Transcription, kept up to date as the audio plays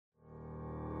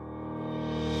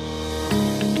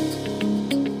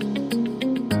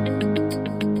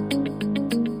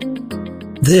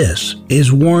This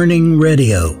is Warning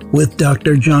Radio with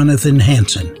Dr. Jonathan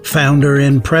Hansen, founder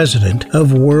and president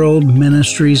of World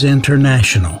Ministries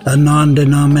International, a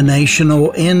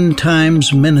non-denominational end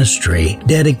times ministry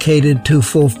dedicated to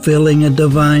fulfilling a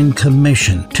divine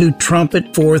commission to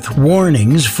trumpet forth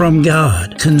warnings from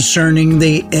God concerning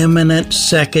the imminent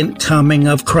second coming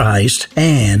of Christ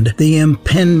and the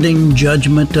impending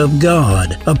judgment of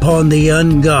God upon the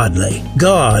ungodly.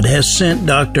 God has sent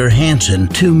Dr. Hansen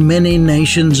to many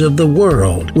nations of the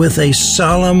world with a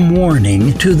solemn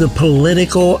warning to the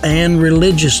political and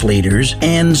religious leaders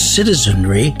and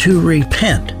citizenry to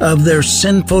repent of their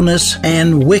sinfulness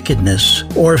and wickedness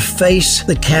or face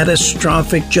the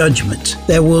catastrophic judgments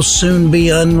that will soon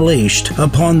be unleashed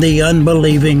upon the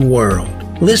unbelieving world.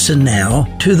 Listen now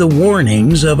to the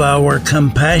warnings of our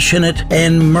compassionate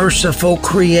and merciful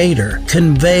Creator,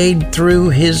 conveyed through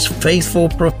His faithful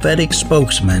prophetic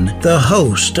spokesman, the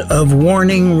host of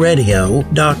Warning Radio,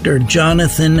 Dr.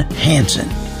 Jonathan Hansen.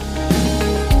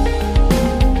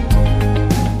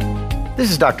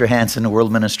 This is Dr. Hansen of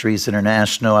World Ministries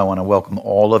International. I want to welcome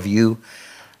all of you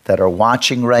that are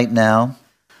watching right now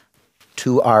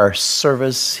to our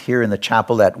service here in the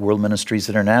chapel at World Ministries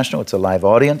International. It's a live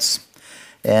audience.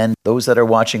 And those that are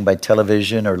watching by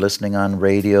television or listening on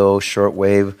radio,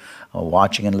 shortwave, or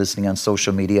watching and listening on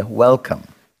social media, welcome.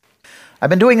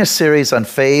 I've been doing a series on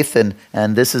faith, and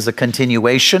this is a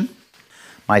continuation,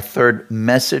 my third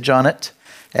message on it.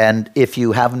 And if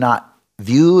you have not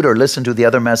viewed or listened to the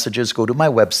other messages, go to my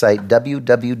website,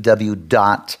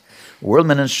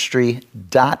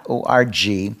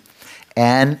 www.worldministry.org,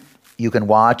 and you can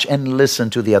watch and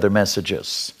listen to the other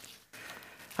messages.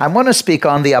 I want to speak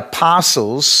on the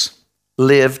apostles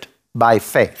lived by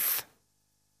faith.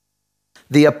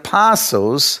 The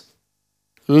apostles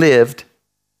lived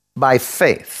by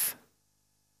faith.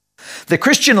 The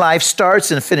Christian life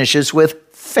starts and finishes with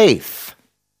faith.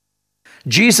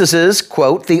 Jesus is,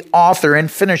 quote, the author and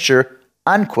finisher,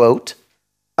 unquote,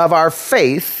 of our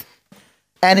faith,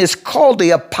 and is called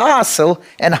the apostle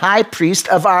and high priest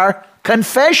of our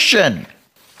confession.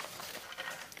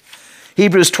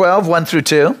 Hebrews 12, 1 through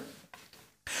 2.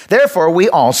 Therefore, we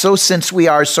also, since we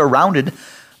are surrounded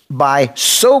by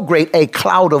so great a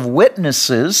cloud of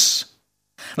witnesses,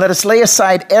 let us lay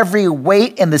aside every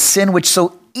weight and the sin which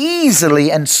so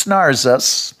easily ensnares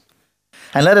us,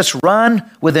 and let us run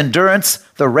with endurance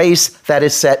the race that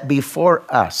is set before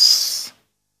us.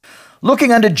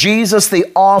 Looking unto Jesus, the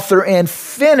author and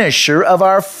finisher of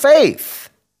our faith,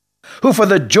 who for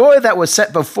the joy that was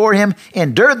set before him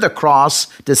endured the cross,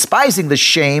 despising the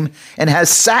shame, and has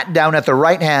sat down at the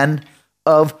right hand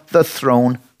of the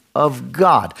throne of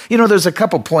God. You know, there's a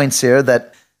couple points here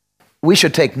that we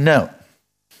should take note.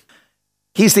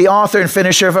 He's the author and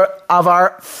finisher of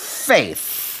our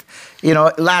faith. You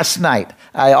know, last night,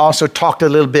 I also talked a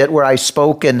little bit where I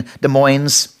spoke in Des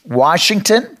Moines,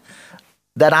 Washington,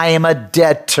 that I am a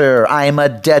debtor. I am a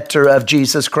debtor of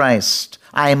Jesus Christ.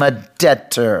 I am a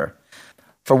debtor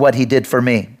for what he did for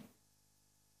me.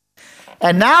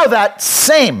 And now that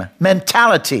same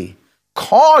mentality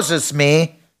causes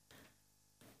me,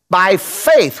 by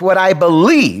faith, what I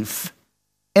believe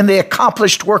in the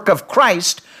accomplished work of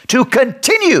Christ, to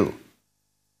continue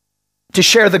to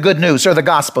share the good news or the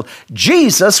gospel.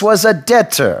 Jesus was a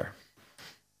debtor.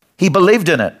 He believed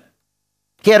in it.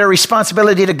 He had a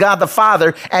responsibility to God the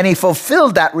Father, and he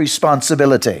fulfilled that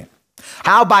responsibility.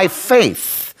 How? By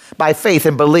faith. By faith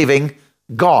in believing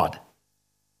God.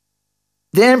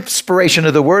 The inspiration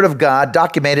of the Word of God,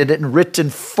 documented in written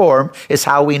form, is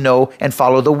how we know and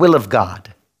follow the will of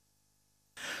God.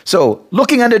 So,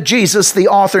 looking unto Jesus, the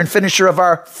author and finisher of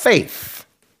our faith,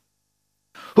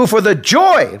 who for the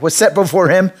joy was set before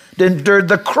him endured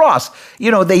the cross.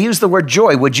 You know, they use the word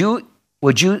joy. Would you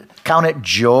count it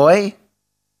joy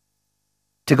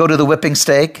to go to the whipping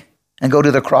stake and go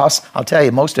to the cross? I'll tell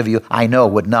you, most of you, I know,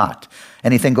 would not.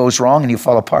 Anything goes wrong and you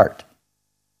fall apart.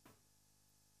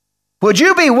 Would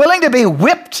you be willing to be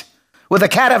whipped with a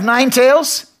cat of nine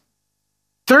tails?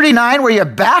 39, where your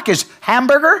back is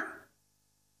hamburger?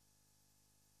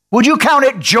 Would you count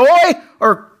it joy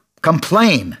or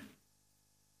complain?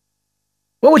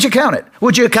 What would you count it?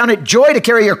 Would you count it joy to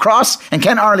carry your cross and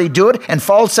can't hardly do it and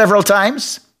fall several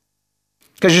times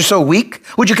because you're so weak?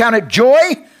 Would you count it joy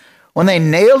when they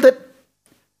nailed it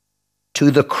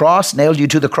to the cross, nailed you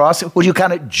to the cross? Would you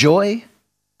count it joy?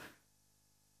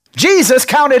 Jesus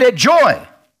counted it joy.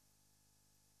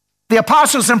 The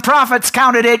apostles and prophets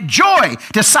counted it joy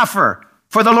to suffer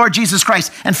for the Lord Jesus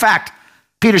Christ. In fact,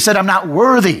 Peter said, I'm not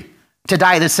worthy to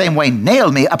die the same way.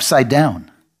 Nail me upside down.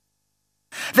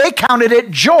 They counted it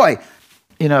joy.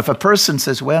 You know, if a person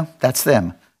says, well, that's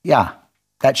them. Yeah,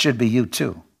 That should be you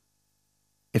too,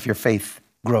 if your faith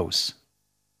grows.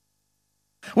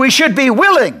 We should be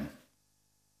willing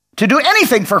to do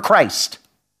anything for Christ,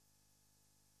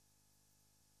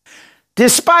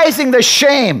 despising the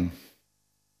shame.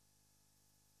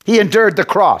 He endured the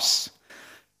cross.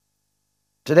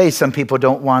 Today, some people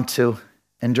don't want to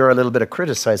endure a little bit of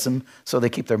criticism, so they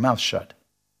keep their mouth shut.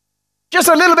 Just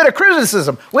a little bit of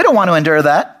criticism. We don't want to endure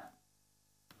that.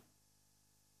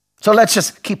 So let's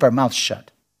just keep our mouths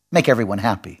shut. Make everyone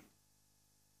happy.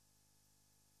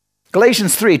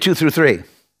 Galatians 3, 2 through 3.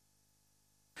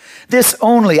 This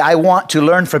only I want to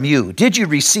learn from you. Did you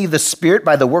receive the Spirit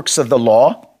by the works of the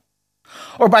law,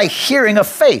 or by hearing of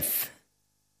faith?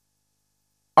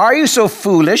 Are you so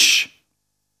foolish?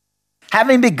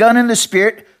 Having begun in the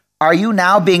Spirit, are you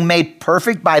now being made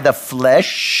perfect by the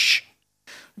flesh?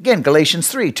 Again, Galatians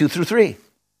 3, 2 through 3.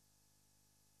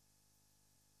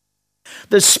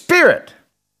 The Spirit.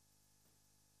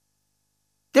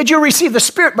 Did you receive the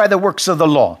Spirit by the works of the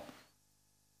law?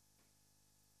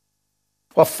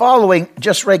 Well, following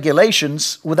just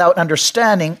regulations without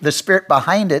understanding the Spirit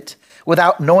behind it,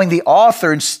 without knowing the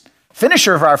author and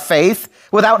finisher of our faith,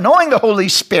 without knowing the Holy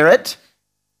Spirit,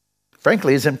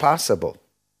 frankly, is impossible.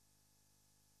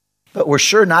 But we're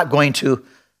sure not going to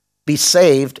be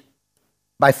saved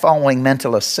by following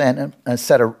mental assent and a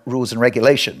set of rules and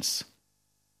regulations.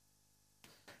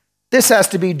 This has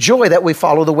to be joy that we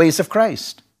follow the ways of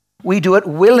Christ. We do it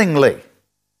willingly.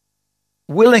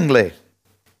 Willingly.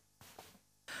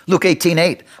 Luke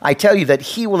 18:8, I tell you that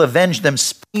he will avenge them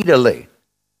speedily.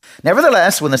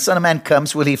 Nevertheless, when the Son of Man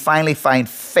comes, will he finally find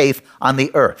faith on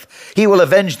the earth? He will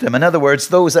avenge them. In other words,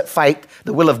 those that fight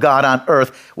the will of God on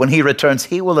earth, when he returns,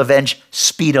 he will avenge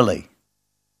speedily.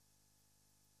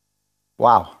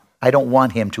 Wow, I don't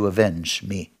want him to avenge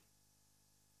me.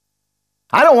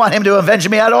 I don't want him to avenge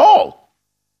me at all.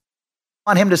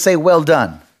 I want him to say, well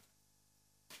done.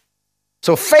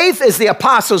 So faith is the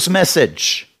apostles'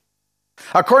 message.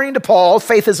 According to Paul,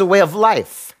 faith is a way of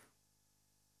life.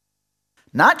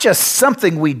 Not just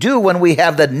something we do when we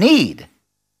have the need.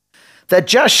 The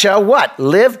just shall what?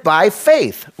 Live by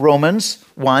faith. Romans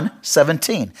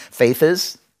 1:17. Faith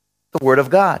is the word of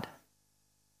God.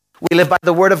 We live by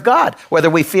the word of God, whether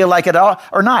we feel like it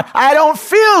or not. I don't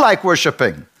feel like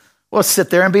worshiping. Well, sit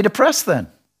there and be depressed then.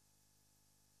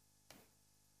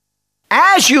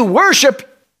 As you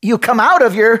worship, you come out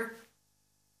of your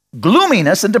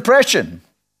gloominess and depression.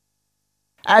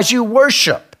 As you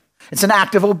worship, it's an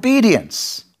act of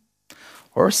obedience.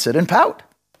 Or sit and pout.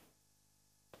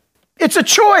 It's a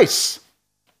choice.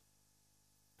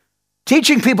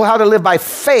 Teaching people how to live by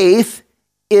faith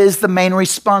is the main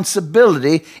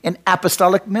responsibility in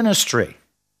apostolic ministry.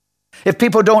 If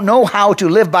people don't know how to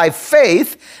live by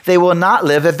faith, they will not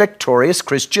live a victorious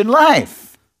Christian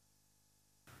life.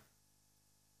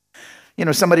 You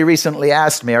know, somebody recently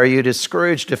asked me, are you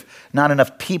discouraged if not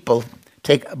enough people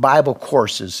take Bible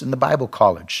courses in the Bible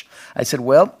college? I said,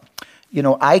 well, you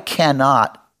know, I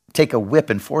cannot take a whip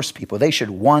and force people. They should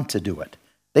want to do it.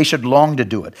 They should long to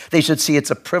do it. They should see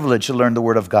it's a privilege to learn the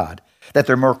Word of God, that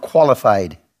they're more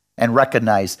qualified and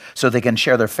recognized so they can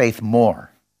share their faith more.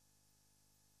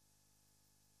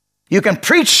 You can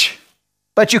preach,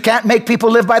 but you can't make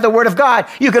people live by the Word of God.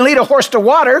 You can lead a horse to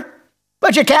water,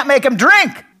 but you can't make him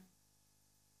drink.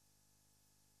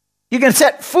 You can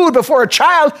set food before a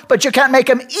child, but you can't make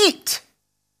him eat.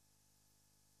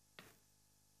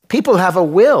 People have a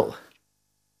will.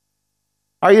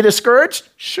 Are you discouraged?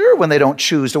 Sure, when they don't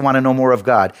choose to want to know more of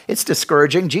God. It's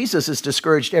discouraging. Jesus is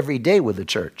discouraged every day with the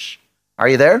church. Are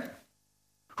you there?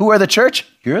 Who are the church?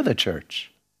 You're the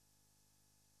church.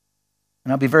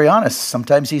 And I'll be very honest,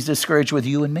 sometimes he's discouraged with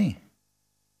you and me.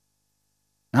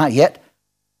 Not yet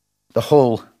the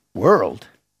whole world.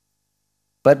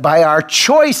 But by our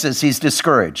choices, he's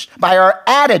discouraged. By our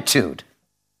attitude.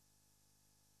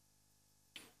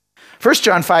 1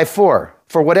 John 5:4,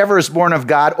 for whatever is born of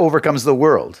God overcomes the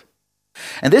world.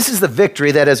 And this is the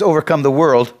victory that has overcome the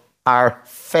world, our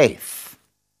faith.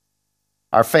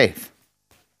 Our faith.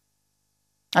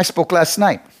 I spoke last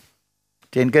night.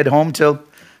 Didn't get home till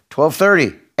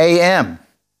 12:30 a.m.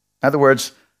 In other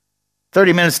words,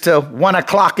 30 minutes till 1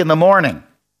 o'clock in the morning.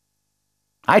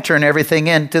 I turn everything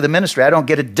into the ministry. I don't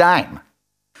get a dime.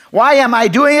 Why am I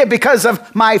doing it? Because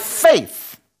of my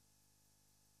faith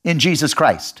in Jesus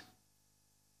Christ.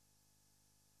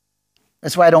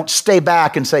 That's why I don't stay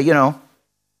back and say, you know,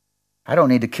 I don't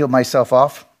need to kill myself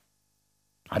off.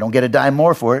 I don't get a dime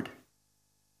more for it.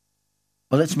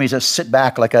 Well, it's me just sit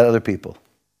back like other people.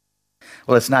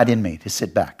 Well, it's not in me to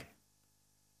sit back.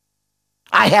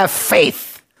 I have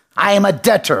faith. I am a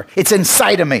debtor. It's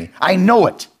inside of me. I know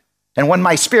it. And when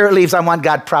my spirit leaves, I want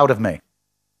God proud of me.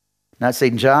 Not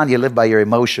saying, John, you live by your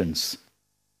emotions.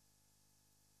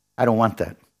 I don't want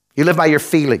that. You live by your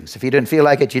feelings. If you didn't feel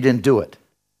like it, you didn't do it.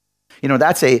 You know,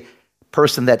 that's a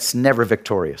person that's never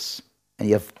victorious. And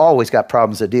you've always got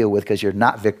problems to deal with because you're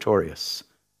not victorious.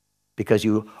 Because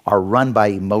you are run by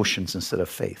emotions instead of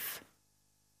faith.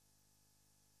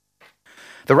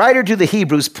 The writer to the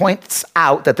Hebrews points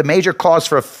out that the major cause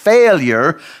for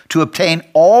failure to obtain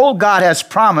all God has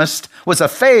promised was a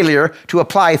failure to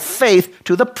apply faith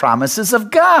to the promises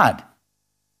of God.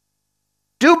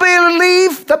 Do we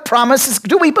believe the promises?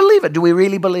 Do we believe it? Do we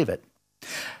really believe it?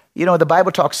 You know, the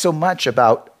Bible talks so much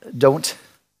about don't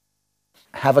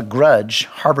have a grudge,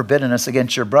 harbor bitterness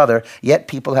against your brother, yet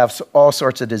people have all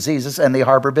sorts of diseases and they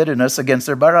harbor bitterness against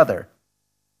their brother.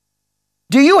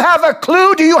 Do you have a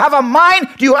clue? Do you have a mind?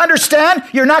 Do you understand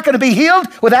you're not going to be healed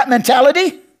with that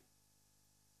mentality?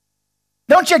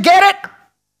 Don't you get it?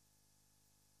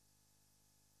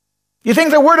 You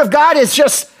think the Word of God is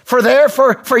just for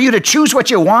you to choose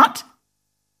what you want?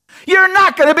 You're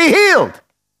not going to be healed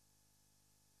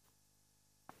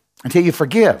until you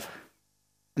forgive.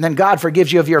 And then God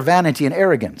forgives you of your vanity and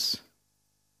arrogance.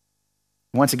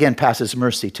 Once again, passes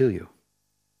mercy to you.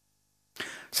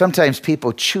 Sometimes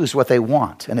people choose what they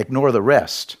want and ignore the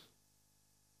rest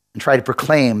and try to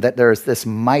proclaim that there's this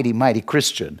mighty, mighty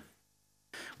Christian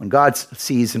when God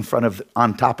sees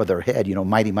on top of their head,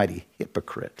 mighty, mighty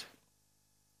hypocrite.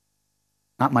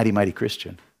 Not mighty, mighty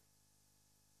Christian.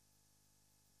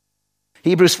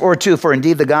 Hebrews 4:2, for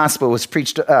indeed the gospel was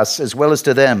preached to us as well as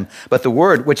to them, but the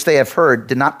word which they have heard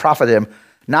did not profit them,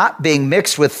 not being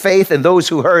mixed with faith in those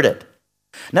who heard it.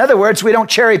 In other words, we don't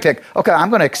cherry pick. Okay, I'm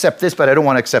going to accept this, but I don't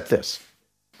want to accept this.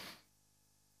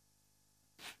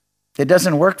 It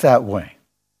doesn't work that way.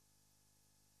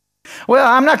 Well,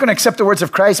 I'm not going to accept the words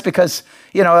of Christ because,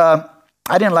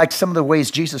 I didn't like some of the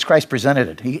ways Jesus Christ presented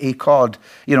it. He called,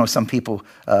 some people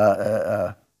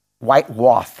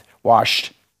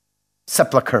whitewashed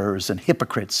sepulchres and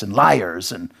hypocrites and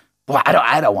liars. And, well,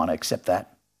 I don't want to accept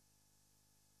that.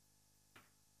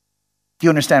 Do you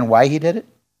understand why he did it?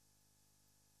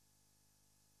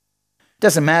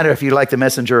 Doesn't matter if you like the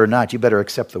messenger or not, you better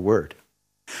accept the word.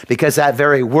 Because that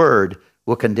very word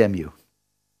will condemn you.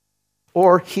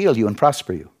 Or heal you and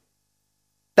prosper you.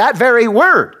 That very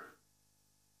word.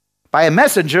 By a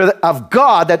messenger of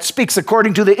God that speaks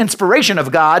according to the inspiration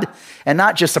of God. And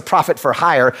not just a prophet for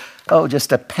hire. Just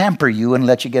to pamper you and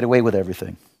let you get away with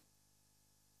everything.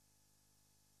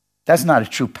 That's not a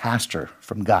true pastor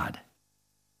from God.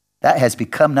 That has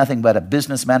become nothing but a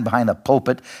businessman behind the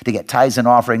pulpit to get tithes and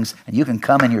offerings, and you can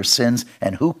come in your sins,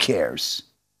 and who cares?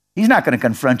 He's not going to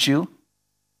confront you.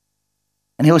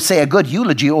 And he'll say a good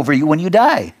eulogy over you when you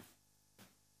die.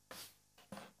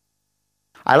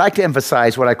 I like to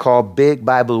emphasize what I call big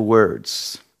Bible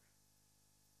words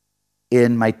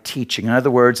in my teaching. In other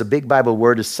words, a big Bible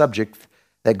word is a subject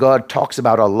that God talks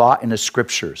about a lot in the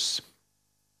scriptures.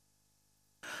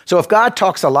 So if God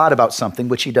talks a lot about something,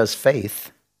 which he does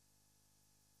faith,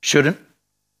 shouldn't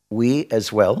we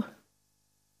as well?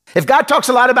 If God talks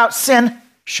a lot about sin,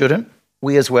 shouldn't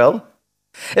we as well?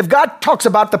 If God talks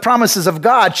about the promises of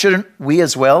God, shouldn't we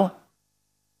as well?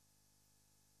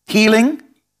 Healing,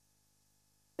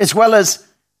 as well as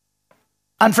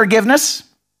unforgiveness,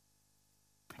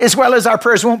 as well as our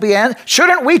prayers won't be answered.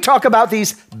 Shouldn't we talk about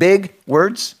these big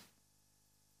words?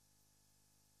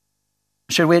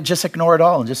 Should we just ignore it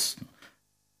all and just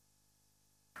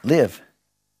live?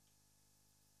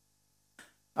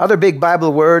 Other big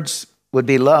Bible words would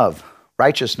be love,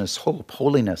 righteousness, hope,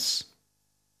 holiness,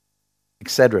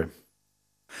 etc.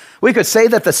 We could say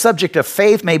that the subject of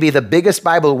faith may be the biggest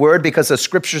Bible word because the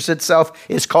scriptures itself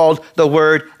is called the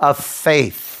word of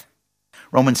faith.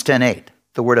 Romans 10:8,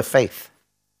 the word of faith.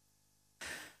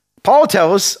 Paul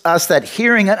tells us that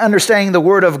hearing and understanding the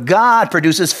word of God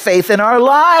produces faith in our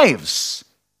lives.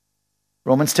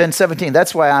 Romans 10:17.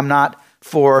 That's why I'm not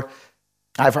for...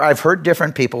 I've heard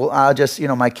different people,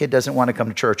 my kid doesn't want to come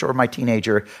to church, or my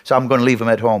teenager, so I'm going to leave him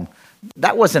at home.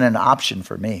 That wasn't an option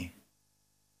for me.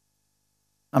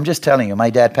 I'm just telling you, my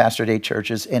dad pastored 8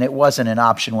 churches, and it wasn't an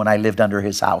option when I lived under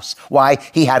his house. Why?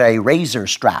 He had a razor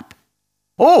strap.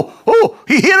 Oh,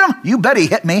 he hit him? You bet he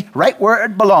hit me right where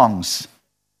it belongs.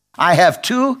 I have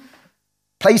 2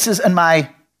 places in my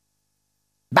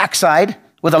backside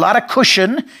with a lot of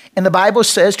cushion, and the Bible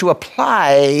says to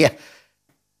apply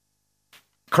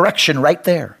correction right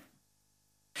there.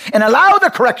 And allow the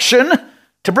correction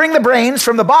to bring the brains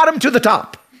from the bottom to the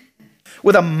top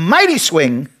with a mighty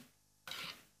swing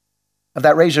of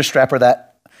that razor strap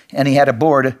and he had a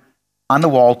board on the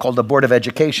wall called the Board of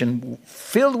Education,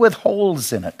 filled with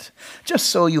holes in it, just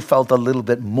so you felt a little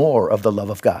bit more of the love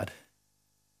of God.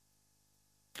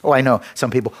 Oh, I know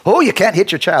some people, oh, you can't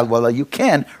hit your child. Well, you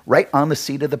can right on the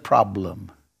seat of the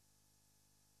problem.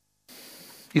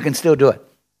 You can still do it.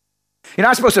 You're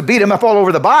not supposed to beat him up all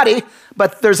over the body,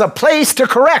 but there's a place to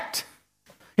correct.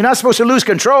 You're not supposed to lose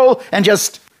control and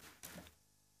just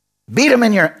beat him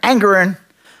in your anger,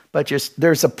 but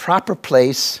there's a proper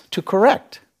place to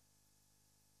correct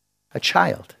a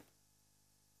child.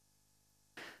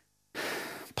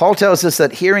 Paul tells us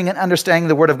that hearing and understanding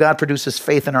the Word of God produces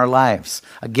faith in our lives.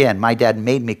 Again, my dad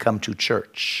made me come to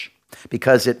church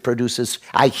because it produces,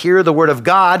 I hear the Word of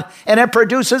God and it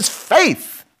produces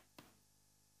faith.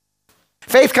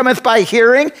 Faith cometh by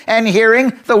hearing, and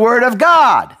hearing the Word of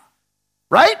God.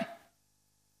 Right?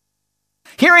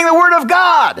 Hearing the Word of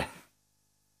God.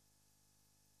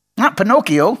 Not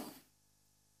Pinocchio.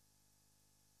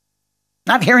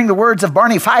 Not hearing the words of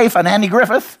Barney Fife and Andy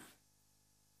Griffith.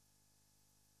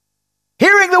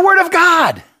 Hearing the Word of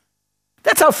God.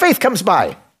 That's how faith comes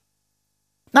by.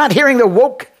 Not hearing the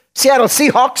woke Seattle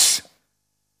Seahawks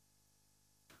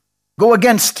go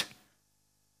against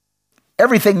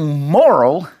everything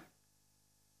moral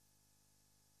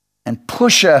and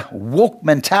push a woke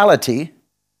mentality.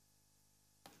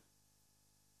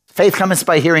 Faith comes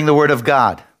by hearing the Word of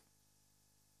God.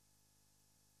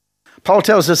 Paul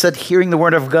tells us that hearing the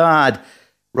Word of God,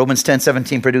 Romans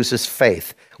 10:17, produces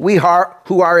faith. We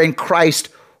who are in Christ,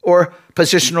 or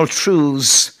positional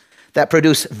truths that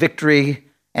produce victory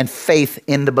and faith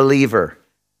in the believer.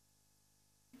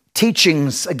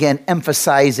 Teachings, again,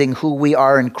 emphasizing who we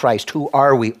are in Christ. Who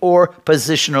are we? Or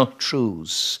positional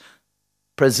truths.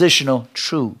 Positional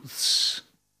truths.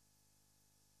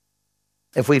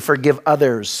 If we forgive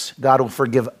others, God will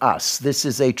forgive us. This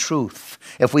is a truth.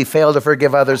 If we fail to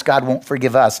forgive others, God won't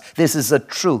forgive us. This is a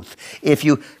truth. If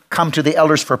you come to the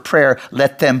elders for prayer,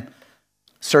 let them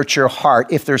search your heart.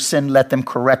 If there's sin, let them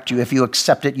correct you. If you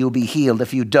accept it, you'll be healed.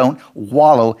 If you don't,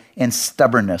 wallow in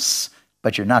stubbornness,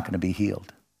 but you're not going to be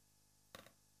healed.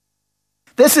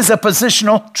 This is a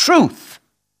positional truth.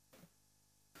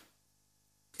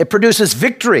 It produces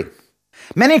victory.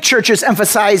 Many churches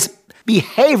emphasize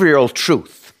behavioral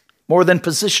truth more than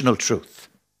positional truth,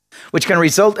 which can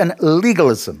result in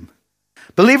legalism.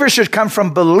 Believers should come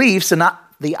from beliefs and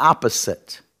not the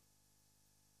opposite.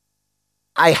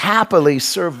 I happily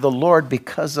serve the Lord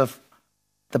because of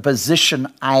the position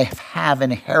I have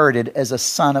inherited as a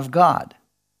son of God.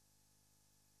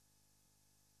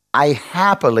 I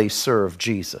happily serve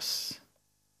Jesus.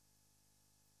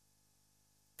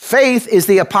 Faith is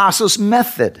the apostles'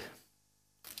 method.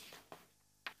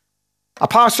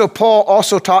 Apostle Paul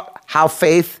also taught how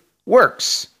faith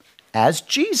works, as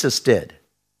Jesus did.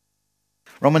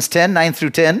 Romans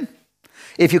 10:9-10.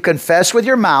 If you confess with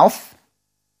your mouth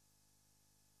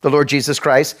the Lord Jesus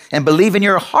Christ and believe in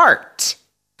your heart,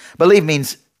 believe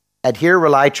means adhere,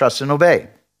 rely, trust, and obey,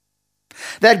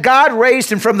 that God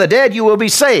raised him from the dead, you will be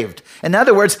saved. In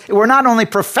other words, we're not only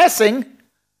professing,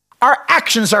 our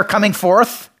actions are coming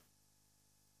forth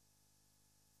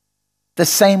the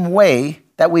same way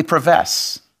that we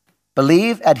profess.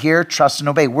 Believe, adhere, trust, and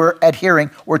obey. We're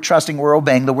adhering, we're trusting, we're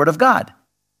obeying the Word of God,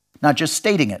 not just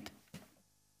stating it.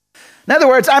 In other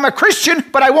words, I'm a Christian,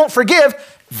 but I won't forgive.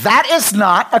 That is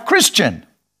not a Christian.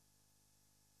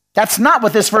 That's not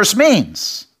what this verse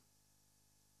means.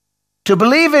 To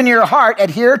believe in your heart,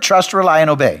 adhere, trust, rely, and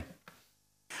obey.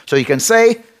 So you can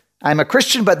say, I'm a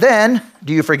Christian, but then,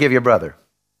 do you forgive your brother?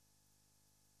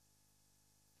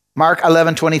 Mark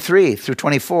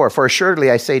 11:23-24, for assuredly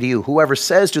I say to you, whoever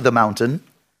says to the mountain,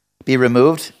 be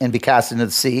removed and be cast into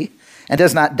the sea, and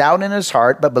does not doubt in his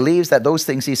heart, but believes that those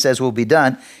things he says will be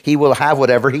done, he will have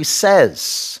whatever he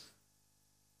says.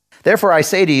 Therefore I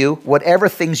say to you, whatever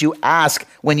things you ask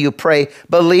when you pray,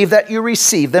 believe that you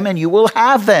receive them and you will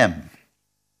have them.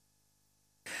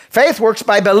 Faith works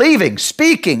by believing,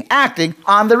 speaking, acting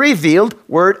on the revealed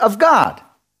Word of God.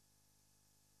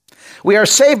 We are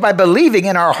saved by believing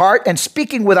in our heart and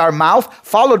speaking with our mouth,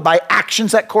 followed by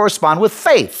actions that correspond with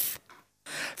faith.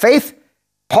 Faith,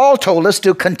 Paul told us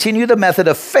to continue the method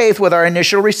of faith with our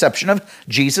initial reception of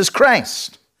Jesus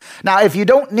Christ. Now, if you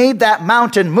don't need that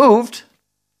mountain moved,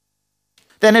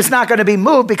 then it's not going to be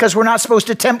moved because we're not supposed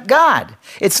to tempt God.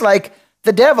 It's like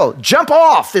the devil, jump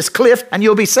off this cliff and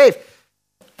you'll be safe.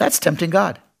 That's tempting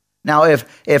God. Now,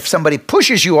 if somebody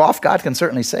pushes you off, God can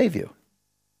certainly save you.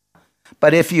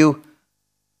 But if you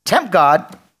tempt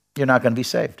God, you're not going to be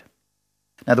saved.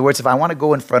 In other words, if I want to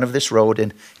go in front of this road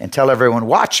and tell everyone,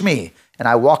 watch me, and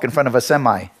I walk in front of a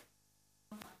semi,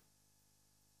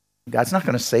 God's not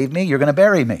going to save me. You're going to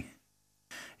bury me.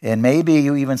 And maybe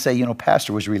you even say,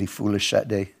 Pastor was really foolish that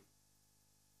day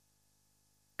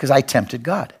because I tempted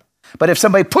God. But if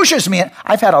somebody pushes me,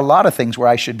 I've had a lot of things where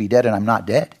I should be dead and I'm not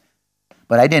dead.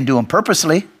 But I didn't do them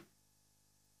purposely.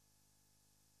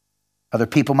 Other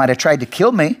people might have tried to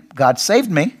kill me. God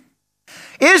saved me.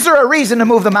 Is there a reason to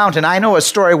move the mountain? I know a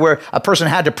story where a person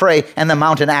had to pray and the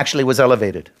mountain actually was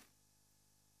elevated.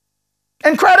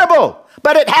 Incredible,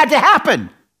 but it had to happen.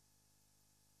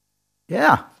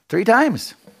 Yeah, 3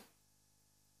 times.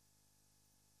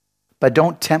 But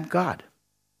don't tempt God.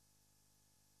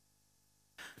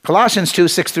 Colossians 2,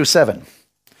 6 through 7.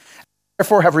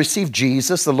 Therefore have received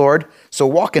Jesus the Lord, so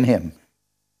walk in him.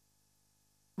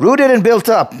 Rooted and built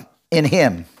up in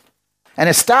him, and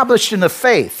established in the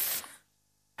faith,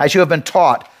 as you have been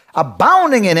taught,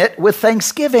 abounding in it with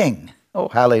thanksgiving. Oh,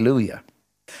 hallelujah.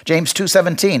 James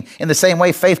 2:17, in the same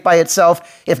way, faith by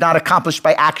itself, if not accomplished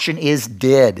by action, is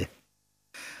dead.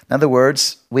 In other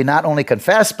words, we not only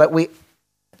confess, but we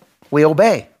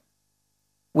obey.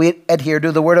 We adhere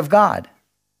to the word of God.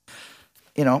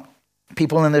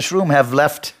 People in this room have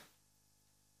left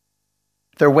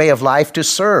their way of life to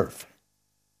serve.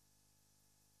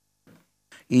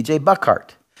 E.J.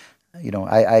 Buckhart,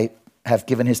 I have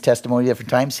given his testimony different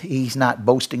times. He's not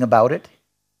boasting about it.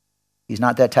 He's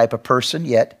not that type of person,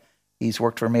 yet he's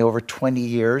worked for me over 20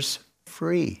 years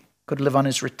free. Could live on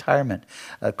his retirement.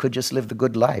 Could just live the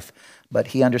good life. But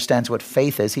he understands what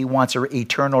faith is. He wants an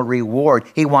eternal reward.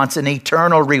 He wants an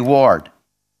eternal reward.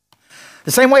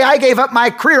 The same way I gave up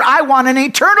my career, I want an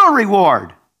eternal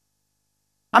reward.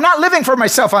 I'm not living for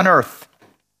myself on earth.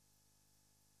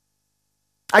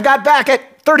 I got back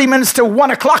at 30 minutes to 1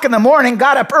 o'clock in the morning,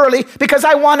 got up early because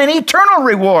I want an eternal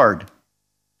reward.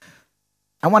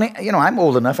 I'm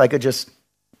old enough I could just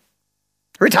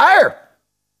retire.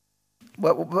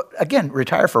 Well, again,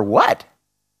 retire for what?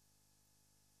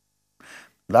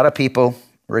 A lot of people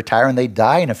retire and they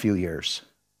die in a few years.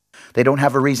 They don't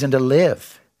have a reason to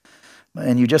live.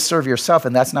 And you just serve yourself,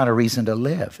 and that's not a reason to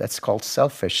live. That's called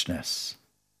selfishness.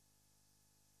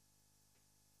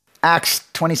 Acts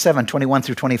 27, 21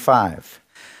 through 25.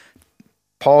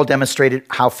 Paul demonstrated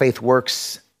how faith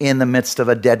works in the midst of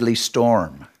a deadly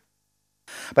storm.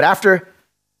 But after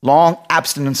long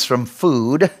abstinence from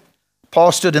food,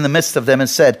 Paul stood in the midst of them and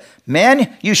said,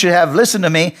 "Men, you should have listened to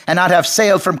me and not have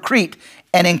sailed from Crete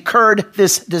and incurred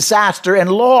this disaster and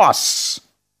loss.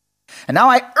 And now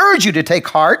I urge you to take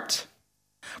heart,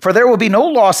 for there will be no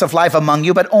loss of life among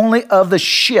you, but only of the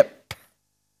ship.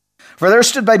 For there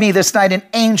stood by me this night an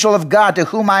angel of God to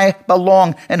whom I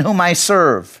belong and whom I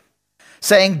serve,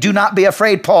 saying, 'Do not be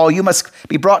afraid, Paul. You must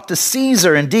be brought to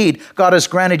Caesar. Indeed, God has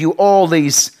granted you all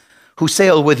these who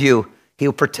sail with you. He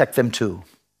will protect them too.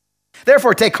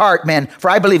 Therefore take heart, men, for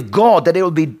I believe God that it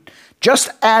will be just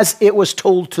as it was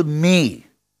told to me.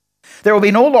 There will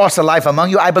be no loss of life among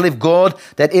you. I believe God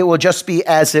that it will just be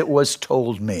as it was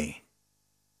told me.'"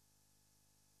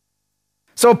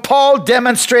 So Paul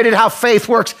demonstrated how faith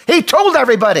works. He told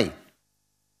everybody.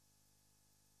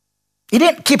 He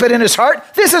didn't keep it in his heart.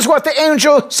 This is what the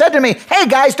angel said to me. "Hey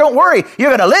guys, don't worry.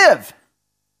 You're going to live."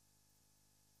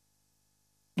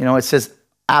 It says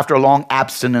after a long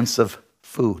abstinence of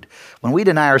food. When we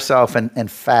deny ourselves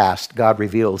and fast, God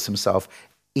reveals himself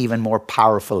even more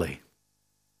powerfully.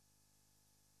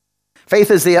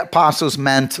 Faith is the apostles'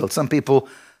 mantle. Some people,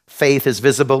 faith is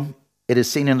visible. It is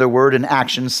seen in their word and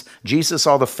actions. Jesus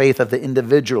saw the faith of the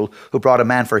individual who brought a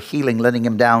man for healing, letting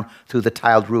him down through the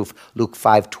tiled roof. Luke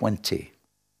 5:20.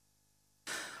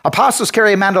 Apostles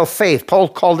carry a mantle of faith. Paul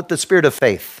called it the spirit of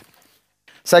faith.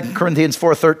 2 Corinthians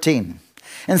 4:13.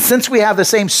 "And since we have the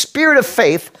same spirit of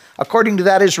faith, according to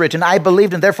that is written, I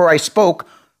believed and therefore I spoke.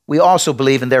 We also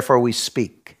believe and therefore we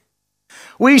speak."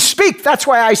 We speak. That's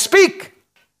why I speak.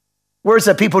 Words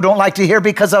that people don't like to hear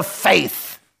because of faith.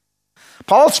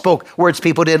 Paul spoke words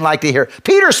people didn't like to hear.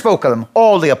 Peter spoke of them.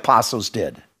 All the apostles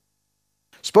did.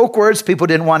 Spoke words people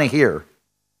didn't want to hear.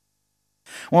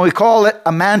 When we call it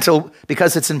a mantle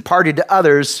because it's imparted to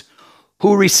others,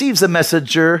 who receives the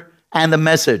messenger and the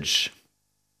message.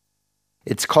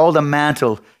 It's called a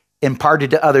mantle imparted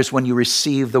to others when you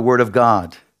receive the word of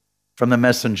God from the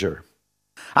messenger.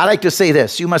 I like to say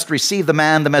this: you must receive the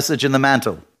man, the message, and the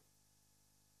mantle.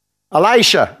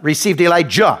 Elisha received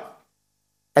Elijah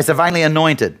as divinely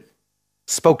anointed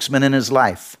spokesman in his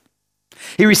life.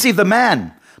 He received the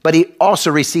man, but he also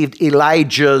received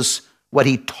Elijah's what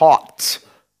he taught.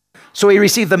 So he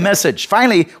received the message.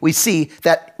 Finally, we see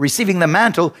that receiving the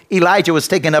mantle, Elijah was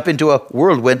taken up into a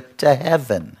whirlwind to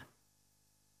heaven.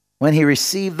 When he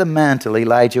received the mantle,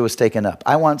 Elijah was taken up.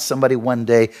 I want somebody one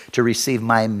day to receive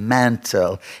my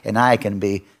mantle, and I can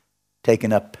be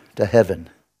taken up to heaven.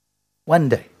 One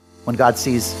day, when God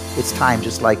sees it's time,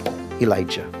 just like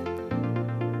Elijah.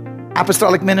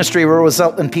 Apostolic ministry will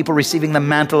result in people receiving the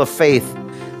mantle of faith.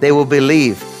 They will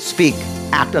believe, speak,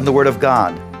 act on the word of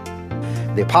God.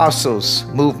 The apostles'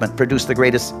 movement produced the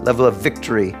greatest level of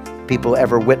victory people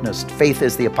ever witnessed. Faith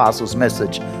is the apostles'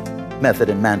 message, method,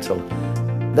 and mantle.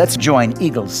 Let's join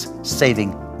Eagles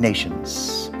Saving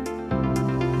Nations.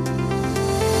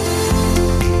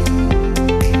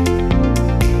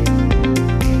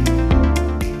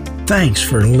 Thanks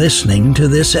for listening to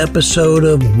this episode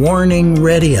of Warning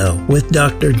Radio with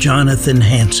Dr. Jonathan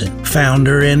Hansen,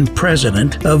 founder and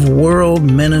president of World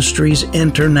Ministries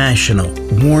International.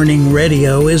 Warning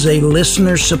Radio is a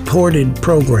listener-supported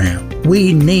program.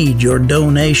 We need your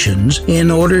donations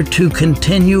in order to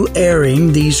continue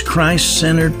airing these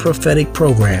Christ-centered prophetic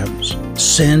programs.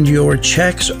 Send your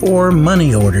checks or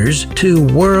money orders to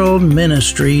World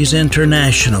Ministries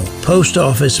International, Post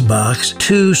Office Box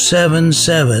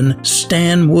 277,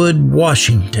 Stanwood,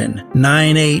 Washington,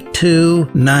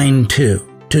 98292.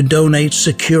 To donate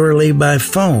securely by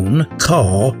phone,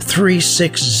 call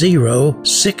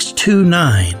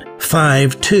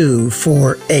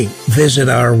 360-629-5248. Visit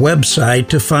our website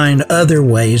to find other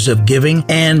ways of giving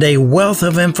and a wealth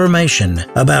of information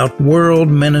about World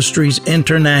Ministries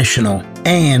International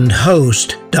and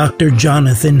host Dr.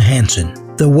 Jonathan Hansen.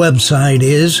 The website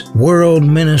is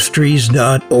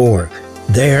worldministries.org.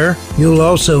 There, you'll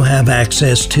also have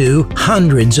access to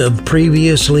hundreds of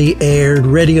previously aired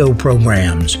radio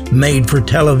programs, made for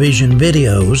television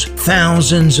videos,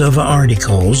 thousands of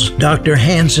articles, Dr.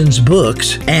 Hansen's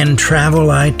books, and travel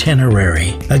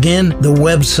itinerary. Again, the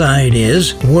website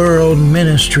is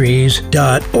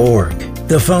worldministries.org.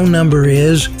 The phone number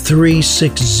is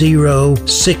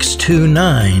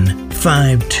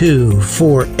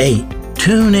 360-629-5248.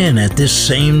 Tune in at this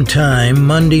same time,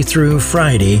 Monday through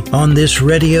Friday, on this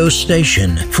radio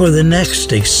station for the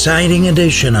next exciting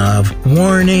edition of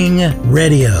Warning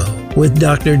Radio with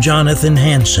Dr. Jonathan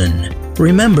Hansen.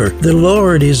 Remember, the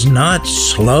Lord is not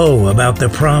slow about the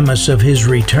promise of His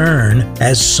return,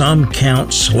 as some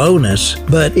count slowness,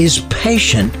 but is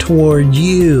patient toward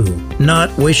you, not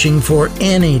wishing for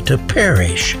any to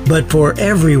perish, but for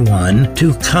everyone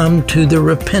to come to the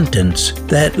repentance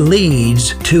that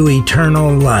leads to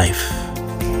eternal life.